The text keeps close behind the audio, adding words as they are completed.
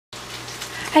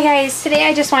Hi guys, today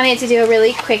I just wanted to do a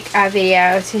really quick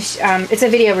video. It's a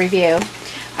video review.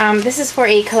 This is for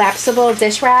a collapsible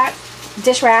dish rack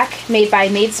made by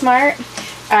Made Smart.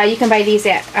 You can buy these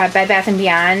at Bed Bath &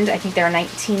 Beyond. I think they're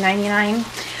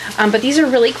 $19.99. But these are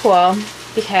really cool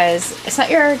because it's not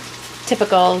your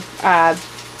typical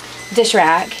dish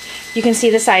rack. You can see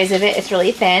the size of it. It's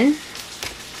really thin.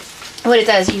 What it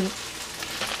does,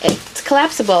 it's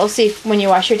collapsible. So when you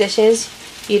wash your dishes,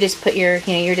 you just put your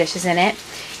dishes in it,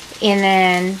 and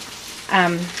then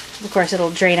of course it'll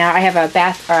drain out. I have a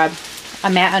a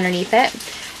mat underneath it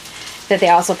that they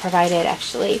also provided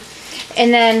actually.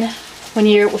 And then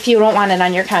if you don't want it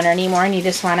on your counter anymore and you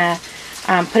just want to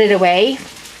put it away,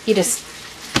 you just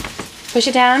push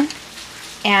it down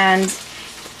and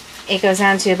it goes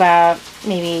down to about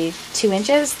maybe 2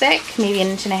 inches thick, maybe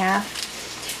 1.5 inches.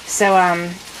 So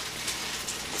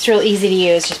it's real easy to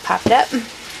use. Just pop it up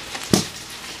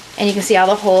and you can see all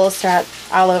the holes throughout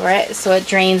all over it, so it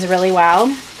drains really well.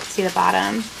 See the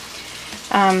bottom.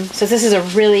 So this is a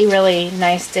really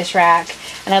nice dish rack,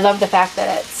 and I love the fact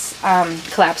that it's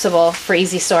collapsible for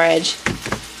easy storage.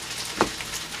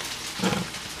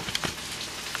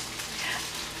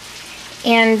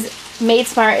 And Made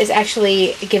Smart is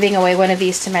actually giving away one of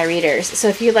these to my readers. So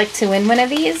if you'd like to win one of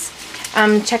these,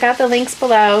 check out the links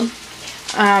below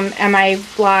on my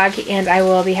blog, and I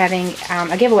will be having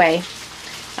a giveaway.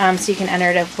 So you can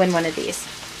enter to win one of these.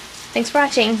 Thanks for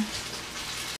watching.